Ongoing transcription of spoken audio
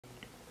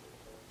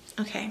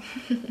Okay.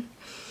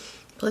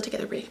 Pull it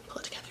together, Brie.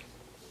 Pull it together.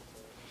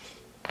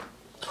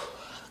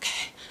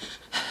 Okay.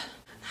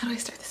 How do I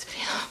start this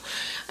video?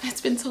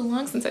 It's been so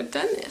long since I've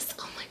done this.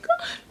 Oh my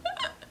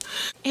god.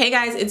 Hey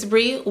guys, it's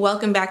Brie.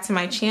 Welcome back to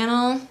my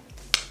channel.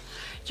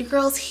 Your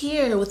girl's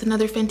here with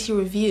another Fenty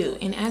review.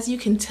 And as you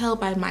can tell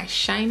by my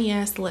shiny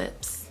ass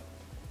lips,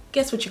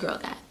 guess what your girl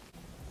got?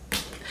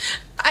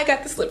 I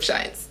got the slip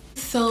shines.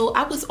 So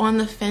I was on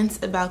the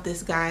fence about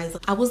this, guys.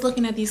 I was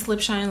looking at these slip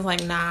shines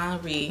like, nah,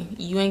 Ree,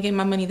 you ain't getting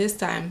my money this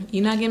time.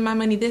 You're not getting my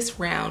money this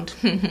round.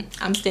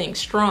 I'm staying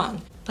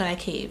strong. But I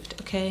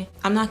caved, okay?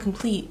 I'm not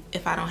complete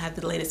if I don't have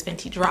the latest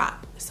Fenty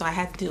drop, so I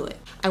had to do it.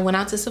 I went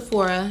out to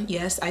Sephora.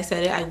 Yes, I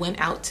said it. I went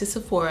out to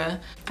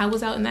Sephora. I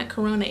was out in that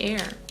Corona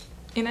air.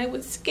 And I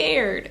was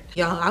scared.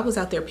 Y'all, I was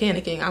out there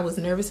panicking. I was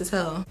nervous as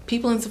hell.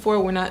 People in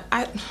Sephora were not,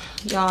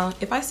 y'all,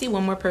 if I see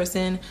one more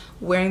person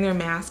wearing their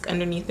mask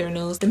underneath their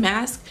nose, the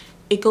mask,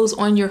 it goes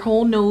on your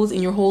whole nose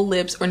and your whole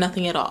lips or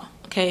nothing at all,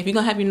 okay? If you're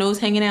gonna have your nose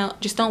hanging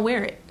out, just don't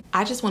wear it.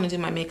 I just wanna do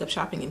my makeup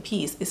shopping in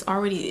peace. It's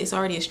already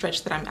a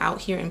stretch that I'm out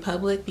here in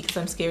public because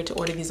I'm scared to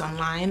order these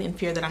online and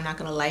fear that I'm not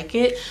gonna like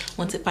it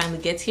once it finally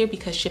gets here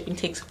because shipping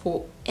takes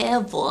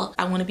forever.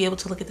 I wanna be able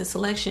to look at the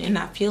selection and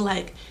not feel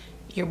like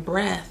your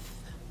breath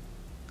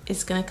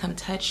is gonna come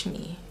touch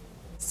me.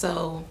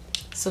 So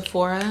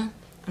Sephora,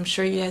 I'm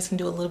sure you guys can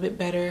do a little bit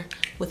better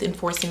with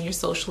enforcing your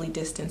socially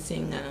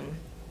distancing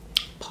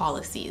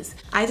policies.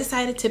 I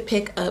decided to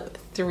pick up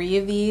 3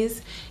 of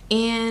these,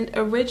 and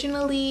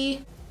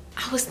originally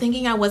I was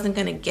thinking I wasn't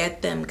gonna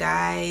get them,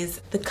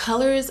 guys. The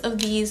colors of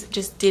these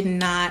just did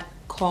not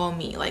call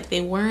me. Like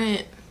they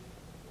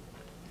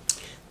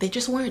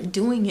just weren't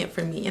doing it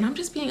for me. And I'm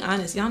just being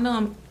honest. Y'all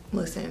know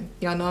listen,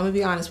 y'all know I'm gonna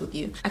be honest with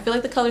you. I feel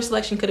like the color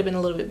selection could have been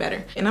a little bit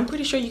better. And I'm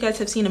pretty sure you guys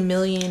have seen a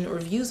million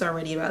reviews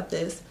already about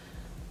this.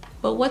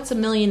 But what's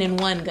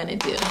 1,000,001 gonna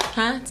do,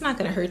 huh? It's not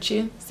gonna hurt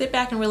you. Sit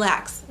back and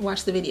relax.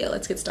 Watch the video.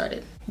 Let's get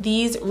started.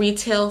 These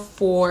retail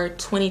for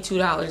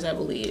 $22, I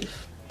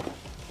believe.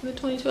 Is it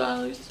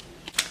 $22?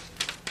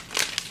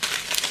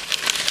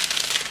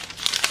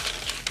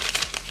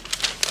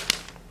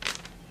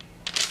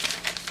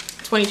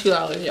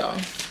 $22, y'all.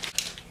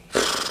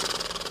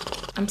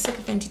 I'm sick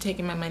of Fenty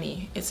taking my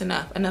money. It's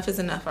enough. Enough is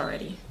enough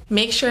already.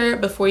 Make sure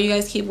before you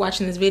guys keep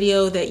watching this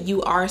video that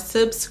you are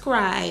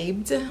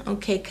subscribed,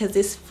 okay? Because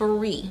it's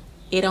free.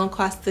 It don't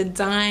cost a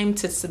dime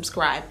to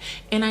subscribe.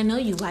 And I know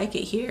you like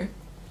it here.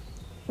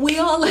 We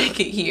all like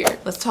it here.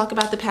 Let's talk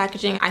about the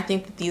packaging. I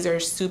think that these are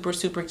super,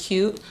 super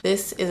cute.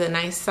 This is a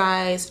nice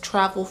size,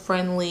 travel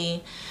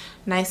friendly,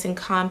 nice and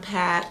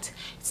compact.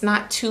 It's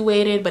not too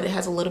weighted, but it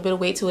has a little bit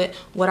of weight to it.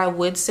 What I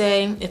would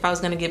say, if I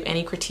was gonna give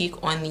any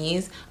critique on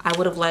these, I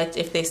would have liked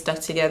if they stuck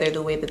together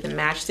the way that the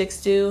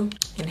matchsticks do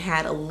and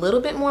had a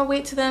little bit more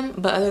weight to them,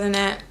 but other than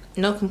that,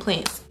 no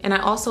complaints. And I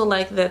also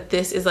like that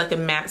this is like a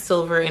matte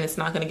silver and it's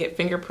not gonna get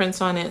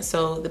fingerprints on it,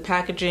 so the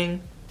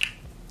packaging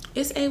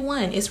is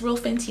A1. It's real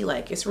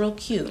Fenty-like, it's real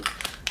cute.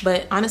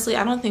 But honestly,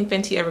 I don't think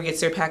Fenty ever gets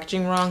their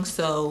packaging wrong,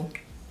 so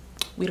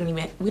we don't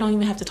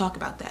even have to talk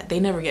about that. They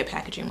never get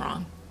packaging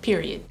wrong,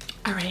 period.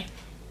 All right,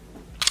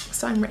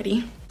 so I'm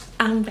ready.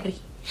 I'm ready.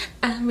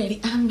 I'm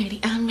ready. I'm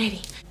ready. I'm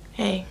ready.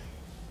 Hey,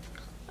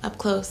 up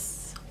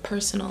close,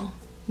 personal,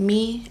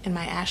 me and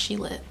my ashy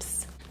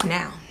lips.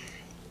 Now,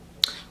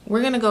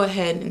 we're gonna go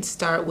ahead and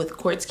start with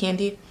Quartz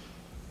Candy.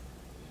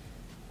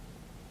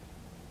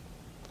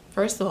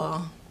 First of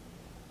all,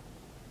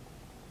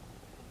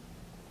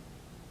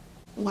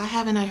 why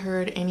haven't I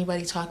heard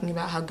anybody talking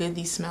about how good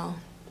these smell?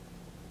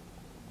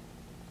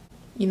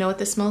 You know what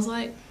this smells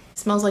like? It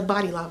smells like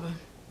body lava.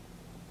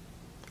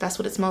 That's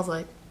what it smells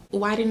like.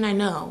 Why didn't I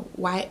know?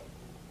 Why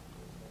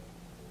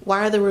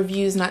are the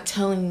reviews not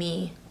telling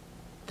me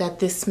that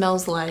this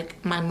smells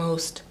like my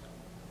most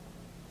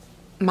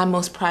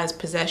prized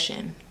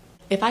possession?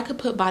 If I could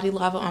put body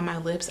lava on my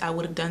lips, I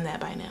would have done that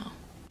by now.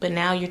 But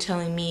now you're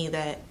telling me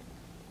that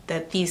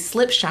these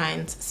slip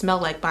shines smell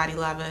like body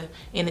lava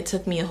and it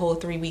took me a whole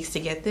 3 weeks to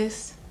get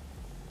this?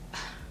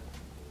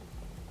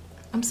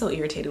 I'm so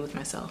irritated with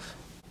myself.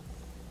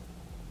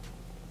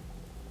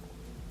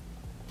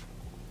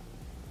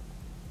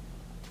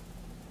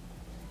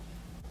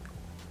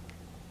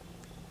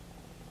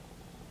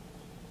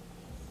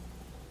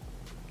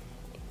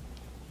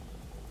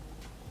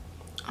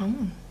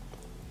 Oh.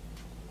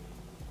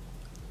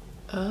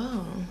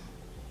 Oh.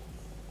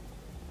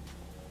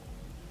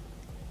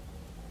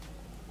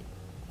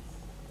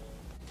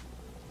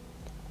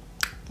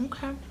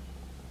 Okay.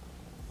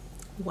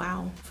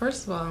 Wow.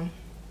 First of all,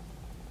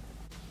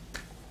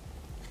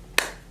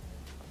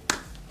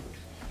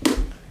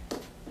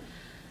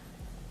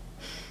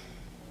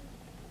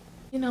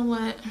 you know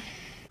what?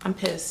 I'm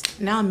pissed.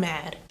 Now I'm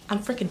mad. I'm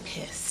freaking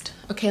pissed.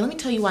 Okay, let me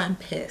tell you why I'm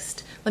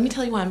pissed. Let me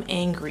tell you why I'm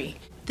angry.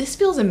 This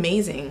feels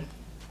amazing.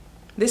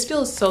 This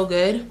feels so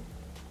good.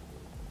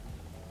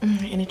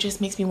 And it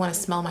just makes me want to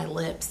smell my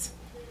lips.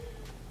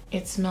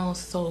 It smells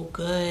so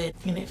good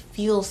and it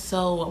feels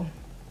so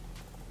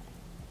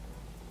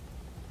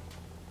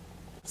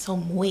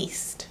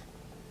moist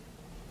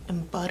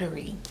and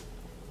buttery.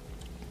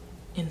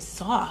 and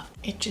soft.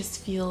 It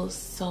just feels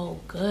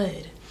so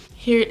good.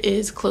 Here it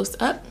is close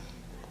up.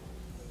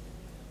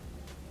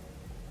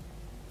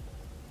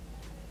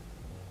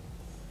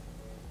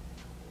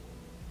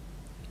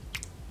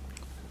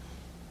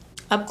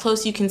 Up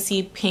close, you can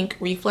see pink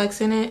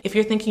reflex in it. If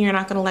you're thinking you're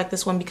not gonna like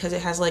this one because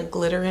it has like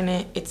glitter in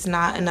it, it's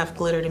not enough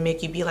glitter to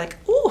make you be like,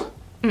 ooh,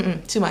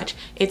 too much.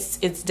 It's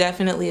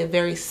definitely a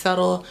very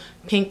subtle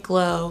pink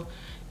glow,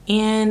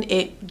 and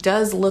it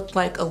does look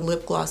like a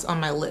lip gloss on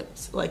my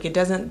lips. Like, it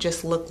doesn't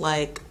just look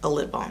like a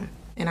lip balm.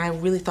 And I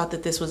really thought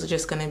that this was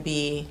just gonna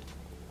be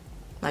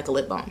like a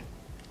lip balm.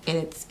 And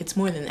it's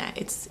more than that.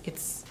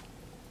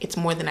 It's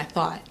more than I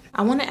thought.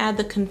 I wanna add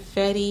the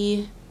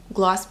confetti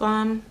gloss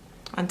bomb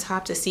on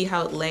top to see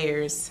how it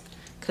layers,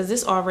 because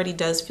this already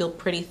does feel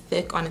pretty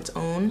thick on its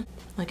own.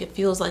 Like, it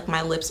feels like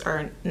my lips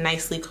are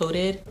nicely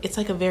coated. It's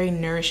like a very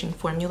nourishing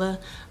formula,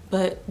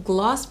 but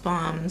gloss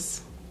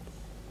bombs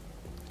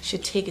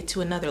should take it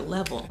to another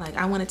level. Like,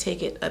 I want to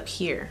take it up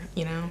here,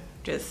 you know?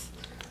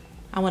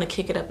 I want to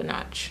kick it up a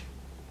notch.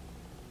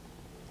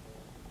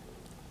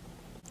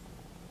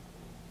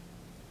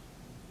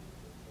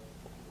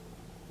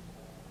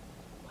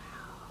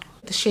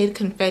 The shade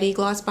Confetti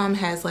Gloss Bomb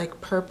has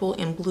like purple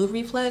and blue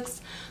reflex.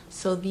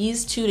 So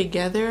these two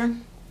together,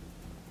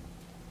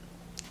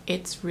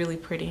 it's really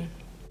pretty.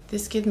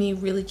 This gives me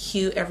really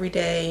cute,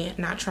 everyday,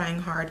 not trying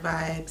hard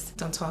vibes.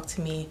 Don't talk to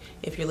me.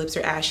 If your lips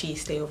are ashy,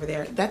 stay over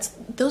there.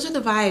 Those are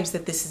the vibes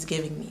that this is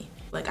giving me.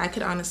 Like, I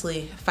could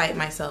honestly fight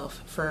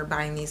myself for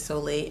buying these so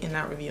late and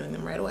not reviewing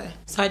them right away.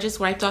 So I just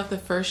wiped off the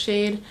first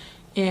shade,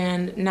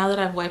 and now that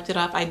I've wiped it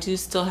off, I do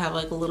still have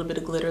like a little bit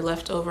of glitter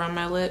left over on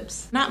my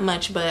lips. Not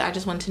much, but I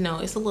just wanted to know,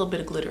 it's a little bit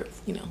of glitter,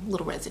 you know, a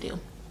little residue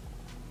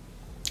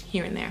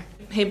here and there.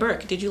 Hey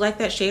Burke, did you like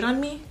that shade on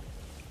me?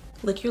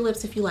 Lick your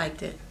lips if you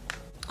liked it.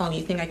 Oh,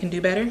 you think I can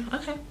do better?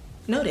 Okay,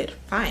 noted,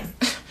 fine.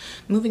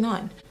 Moving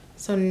on.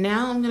 So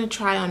now I'm gonna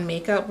try on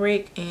Makeup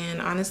Break,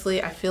 and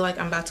honestly, I feel like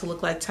I'm about to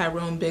look like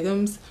Tyrone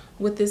Biggums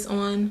with this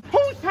on.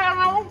 Who's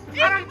Tyrone?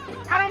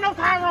 I don't know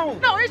Tyrone.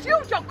 No, it's you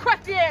with your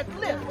crusty ass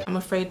lips. I'm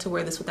afraid to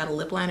wear this without a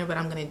lip liner, but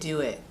I'm gonna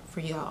do it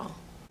for y'all.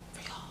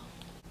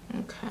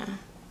 Okay.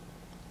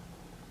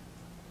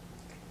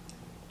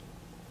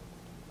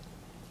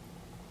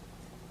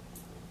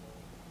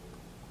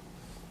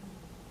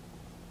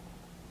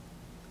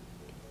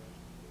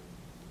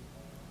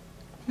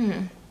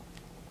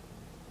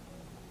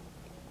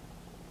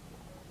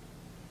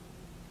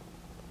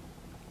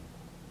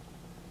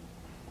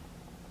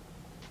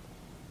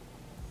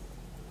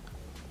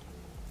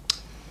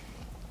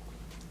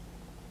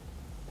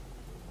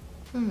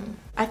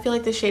 I feel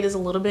like the shade is a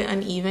little bit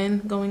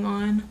uneven going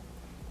on.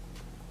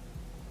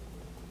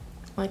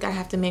 Like, I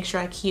have to make sure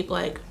I keep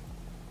like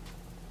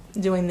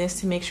doing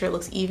this to make sure it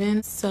looks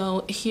even.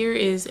 So here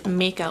is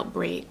Makeup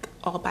Break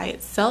all by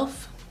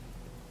itself.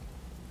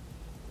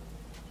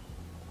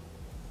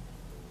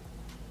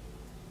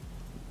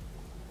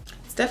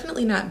 It's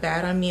definitely not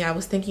bad on me. I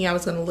was thinking I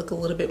was gonna look a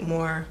little bit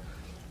more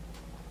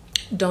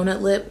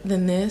donut lip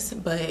than this,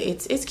 but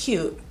it's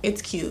cute.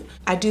 It's cute.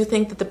 I do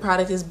think that the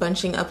product is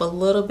bunching up a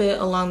little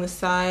bit along the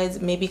sides,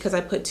 maybe because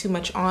I put too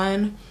much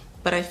on,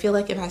 but I feel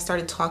like if I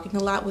started talking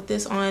a lot with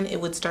this on, it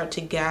would start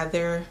to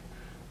gather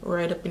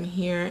right up in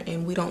here,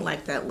 and we don't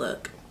like that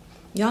look.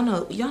 Y'all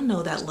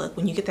know that look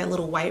when you get that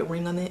little white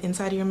ring on the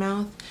inside of your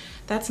mouth.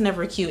 That's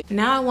never cute.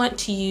 Now I want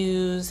to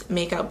use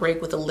Makeup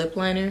Break with a lip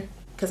liner,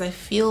 because I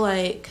feel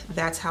like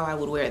that's how I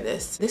would wear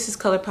this. This is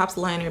ColourPop's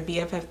liner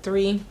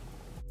BFF3.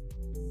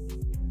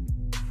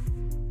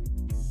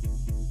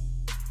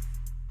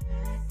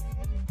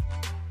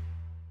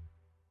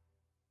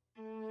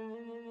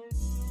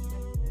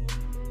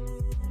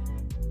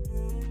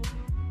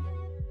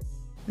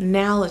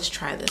 Now let's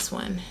try this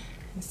one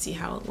and see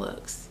how it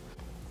looks.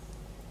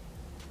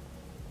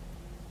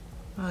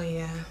 Oh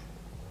yeah.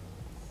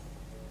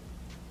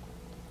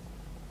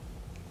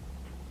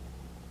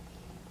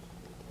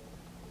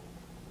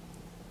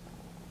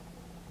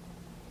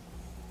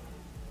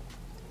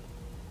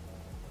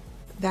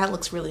 That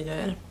looks really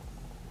good.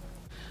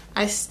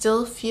 I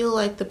still feel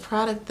like the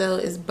product though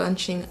is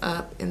bunching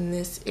up in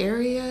this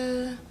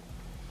area.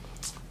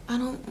 I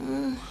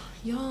don't,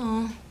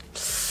 y'all.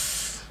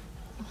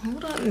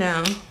 Hold up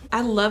now.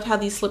 I love how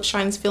these slip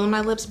shines feel in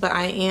my lips, but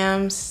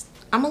I'm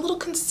a little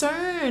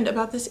concerned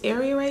about this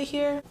area right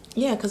here.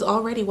 Yeah, because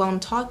already while I'm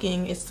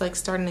talking, it's like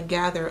starting to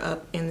gather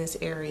up in this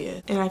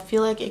area. And I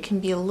feel like it can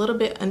be a little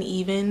bit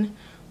uneven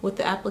with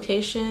the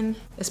application,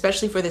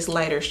 especially for this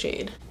lighter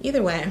shade.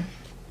 Either way,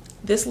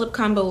 this lip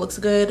combo looks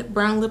good.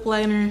 Brown lip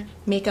liner,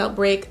 Makeup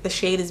Break, the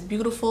shade is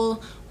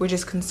beautiful. We're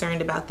just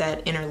concerned about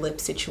that inner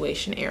lip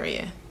situation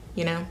area,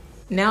 you know?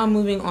 Now I'm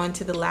moving on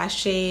to the last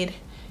shade,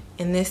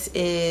 and this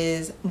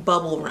is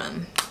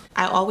Bubblerum.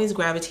 I always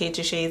gravitate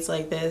to shades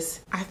like this.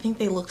 I think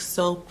they look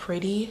so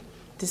pretty,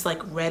 this like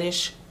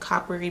reddish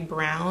coppery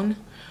brown,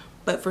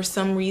 but for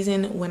some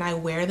reason when I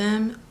wear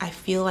them, I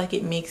feel like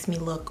it makes me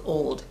look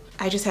old.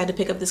 I just had to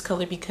pick up this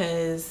color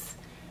because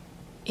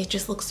it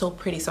just looks so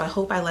pretty, so I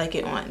hope I like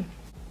it on.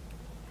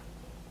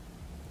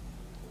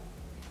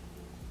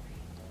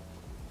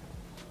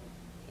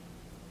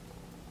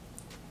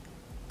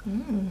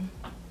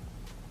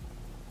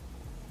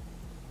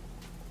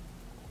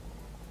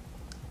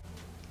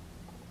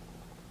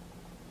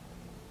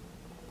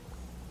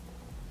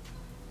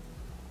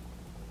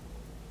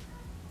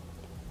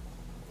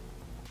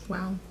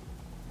 Wow.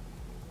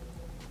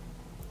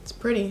 It's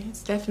pretty.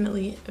 It's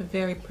definitely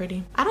very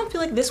pretty. I don't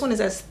feel like this one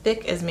is as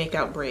thick as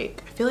Makeout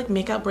Break. I feel like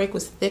Makeout Break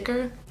was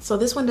thicker, so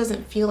this one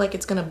doesn't feel like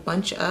it's gonna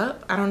bunch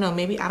up. I don't know,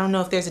 maybe, I don't know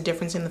if there's a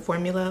difference in the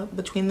formula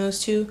between those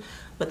two,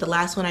 but the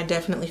last one I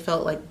definitely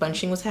felt like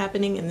bunching was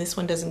happening, and this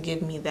one doesn't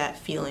give me that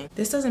feeling.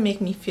 This doesn't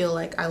make me feel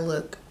like I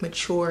look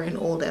mature and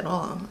old at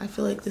all. I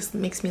feel like this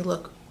makes me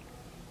look,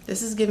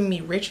 this is giving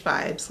me rich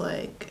vibes.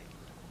 Like,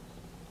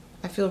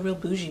 I feel real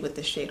bougie with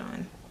this shade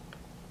on.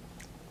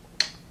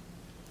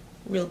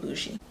 Real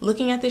bougie.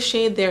 Looking at this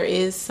shade, there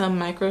is some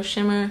micro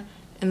shimmer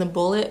in the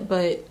bullet,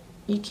 but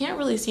you can't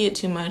really see it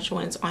too much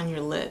when it's on your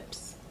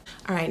lips.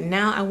 All right,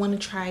 now I want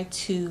to try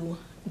to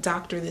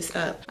doctor this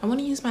up. I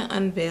want to use my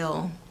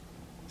Unveil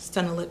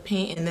Stunna Lip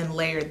Paint and then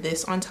layer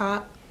this on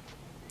top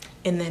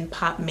and then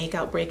pop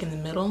Makeout Break in the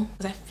middle,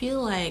 because I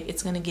feel like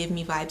it's going to give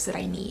me vibes that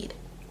I need,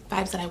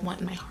 vibes that I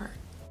want in my heart.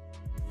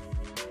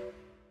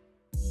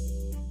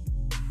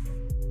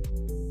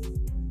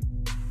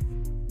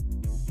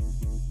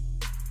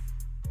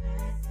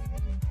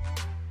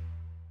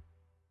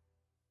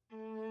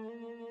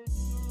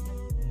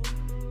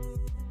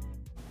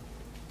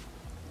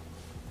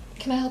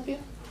 Can I help you?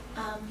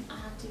 I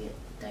have to get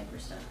diaper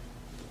stuff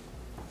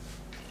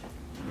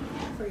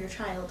for your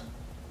child.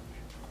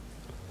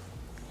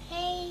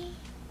 Hey,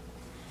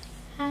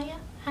 how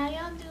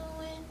y'all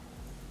doing?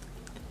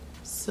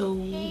 So,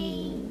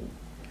 hey,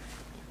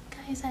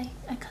 guys,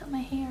 I cut my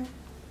hair.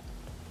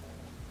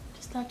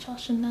 Just thought y'all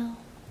should know.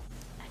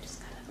 I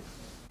just gotta,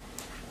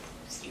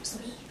 excuse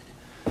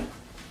me.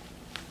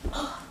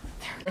 Oh,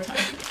 there.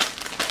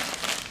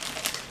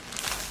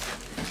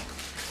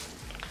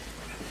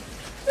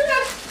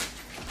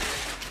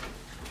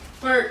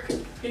 Work.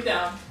 Get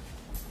down.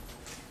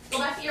 Go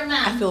back to your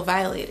mom. I feel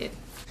violated.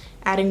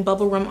 Adding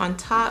Bubblerum on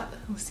top.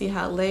 Let's see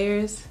how it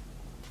layers.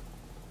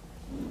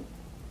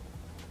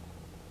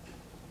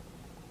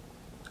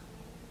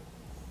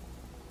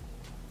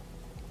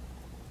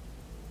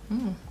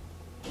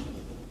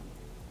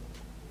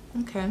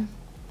 Okay.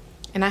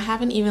 And I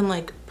haven't even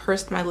like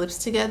pursed my lips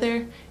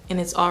together and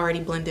it's already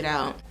blended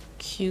out.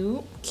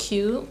 Cute,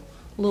 cute.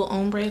 Little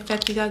ombre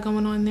effect we got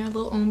going on there,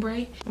 little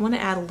ombre. I want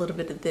to add a little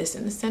bit of this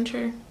in the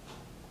center.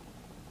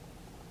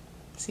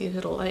 See if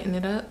it'll lighten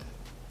it up.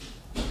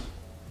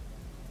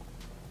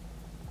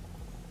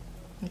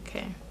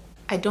 Okay.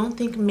 I don't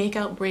think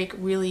Makeout Break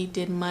really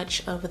did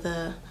much of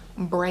the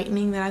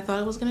brightening that I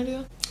thought it was gonna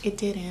do. It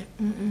didn't.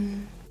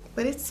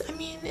 But it's, I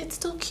mean, it's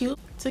still cute.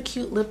 It's a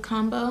cute lip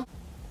combo.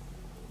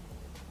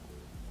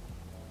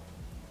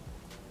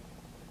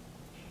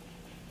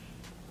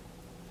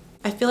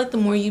 I feel like the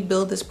more you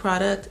build this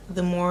product,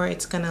 the more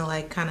it's gonna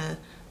like kind of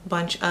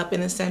bunch up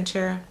in the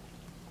center.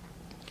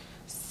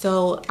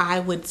 So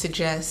I would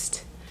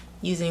suggest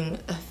using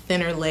a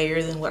thinner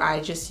layer than what I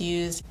just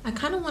used. I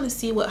kind of want to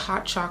see what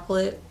hot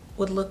chocolate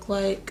would look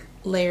like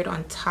layered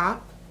on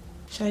top.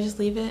 Should I just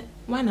leave it?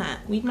 Why not?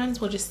 We might as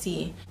well just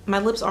see. My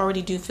lips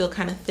already do feel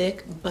kind of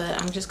thick,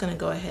 but I'm just gonna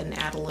go ahead and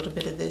add a little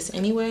bit of this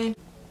anyway.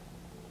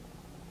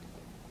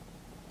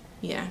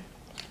 Yeah,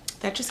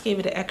 that just gave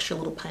it an extra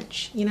little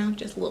punch, you know,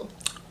 just a little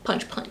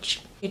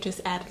punch. It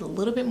just added a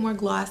little bit more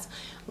gloss,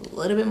 a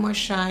little bit more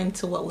shine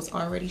to what was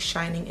already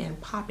shining in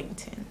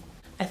Poppington.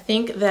 I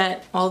think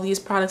that all these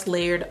products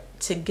layered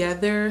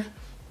together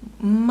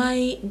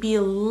might be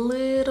a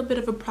little bit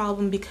of a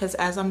problem because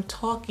as I'm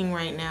talking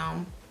right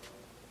now,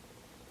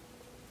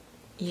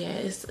 yeah,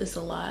 it's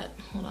a lot.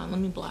 Hold on,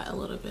 let me blot a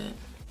little bit.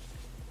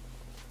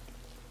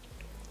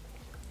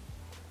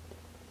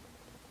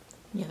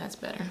 Yeah, that's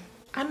better.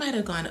 I might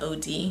have gone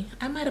OD.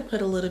 I might have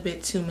put a little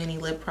bit too many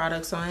lip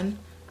products on.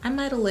 I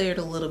might have layered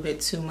a little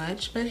bit too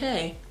much, but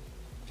hey,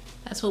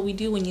 that's what we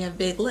do when you have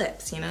big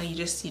lips, you know,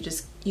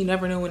 you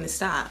never know when to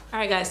stop. All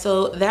right guys,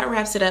 so that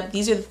wraps it up.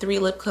 These are the 3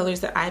 lip colors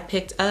that I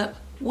picked up.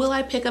 Will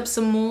I pick up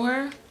some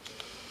more?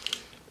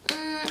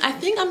 I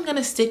think I'm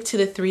gonna stick to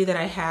the 3 that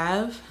I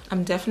have.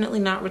 I'm definitely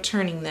not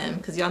returning them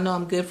because y'all know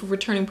I'm good for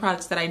returning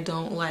products that I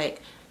don't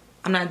like.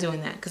 I'm not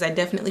doing that because I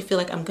definitely feel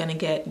like I'm gonna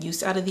get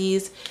use out of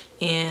these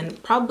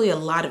and probably a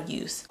lot of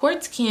use.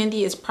 Quartz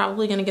Candy is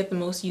probably gonna get the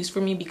most use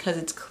for me because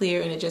it's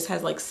clear and it just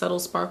has like subtle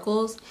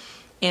sparkles.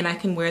 And I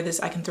can wear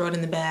this, I can throw it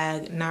in the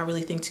bag, not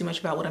really think too much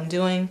about what I'm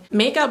doing.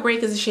 Makeout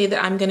Break is a shade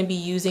that I'm gonna be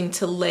using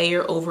to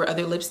layer over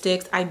other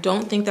lipsticks. I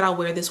don't think that I'll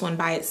wear this one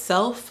by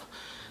itself.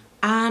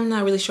 I'm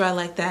not really sure I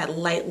like that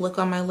light look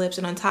on my lips.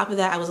 And on top of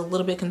that, I was a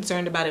little bit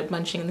concerned about it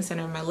bunching in the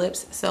center of my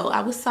lips. So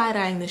I was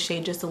side-eyeing this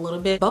shade just a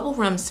little bit.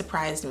 Bubblerum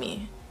surprised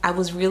me. I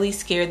was really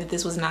scared that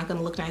this was not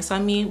gonna look nice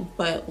on me,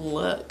 but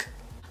look.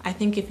 I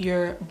think if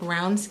you're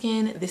brown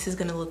skin, this is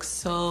gonna look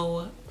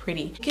so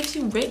pretty. It gives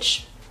you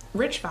rich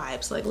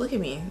vibes. Like, look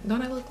at me.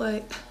 Don't I look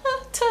like,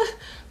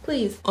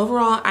 please.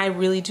 Overall, I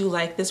really do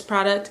like this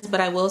product, but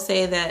I will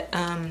say that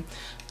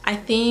I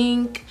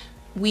think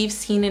we've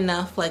seen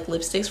enough like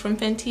lipsticks from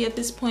Fenty at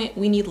this point.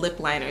 We need lip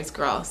liners,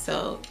 girl,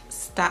 so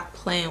stop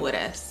playing with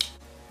us,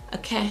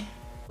 okay?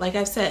 Like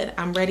I've said,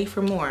 I'm ready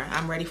for more.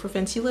 I'm ready for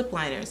Fenty lip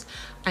liners.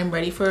 I'm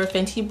ready for a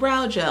Fenty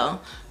brow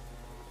gel.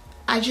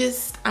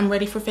 I'm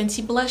ready for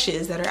Fenty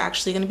blushes that are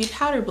actually gonna be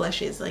powder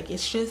blushes. Like,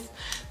 it's just,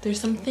 there's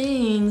some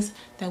things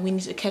that we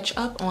need to catch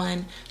up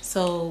on,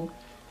 so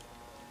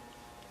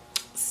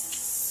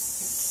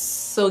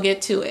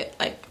get to it.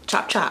 Like,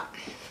 chop chop.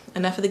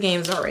 Enough of the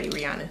games already,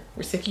 Rihanna.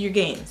 We're sick of your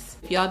games.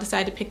 If y'all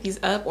decide to pick these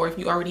up, or if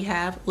you already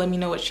have, let me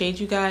know what shade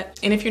you got.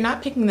 And if you're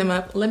not picking them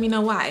up, let me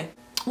know why.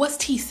 What's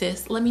tea,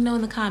 sis? Let me know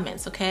in the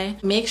comments, okay?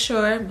 Make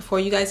sure before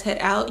you guys head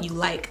out, you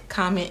like,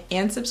 comment,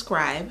 and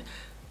subscribe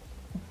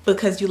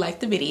because you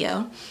liked the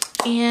video.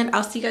 And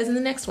I'll see you guys in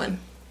the next one.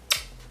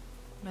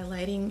 My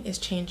lighting is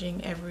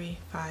changing every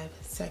 5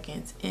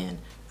 seconds and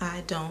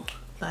I don't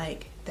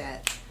like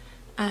that.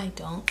 I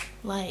don't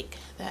like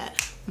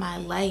that. My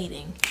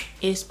lighting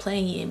is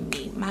playing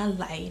me. My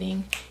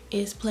lighting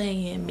is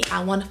playing me.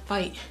 I wanna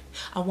fight.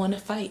 I wanna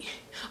fight.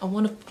 I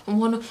wanna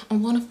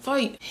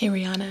fight. Hey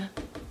Rihanna,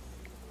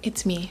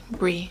 it's me,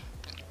 Bree.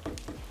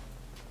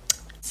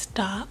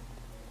 Stop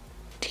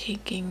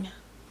taking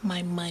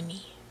my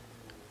money.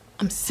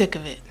 I'm sick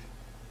of it.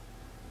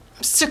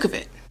 I'm sick of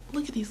it.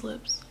 Look at these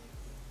lips.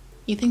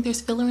 You think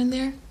there's filler in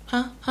there?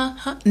 Huh? Huh?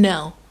 Huh?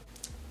 No.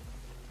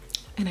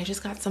 And I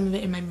just got some of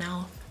it in my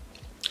mouth.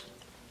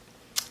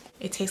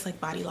 It tastes like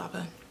body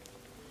lava.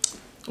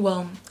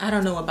 Well, I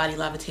don't know what body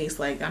lava tastes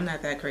like. I'm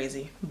not that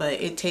crazy, but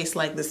it tastes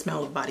like the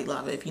smell of body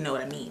lava, if you know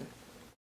what I mean.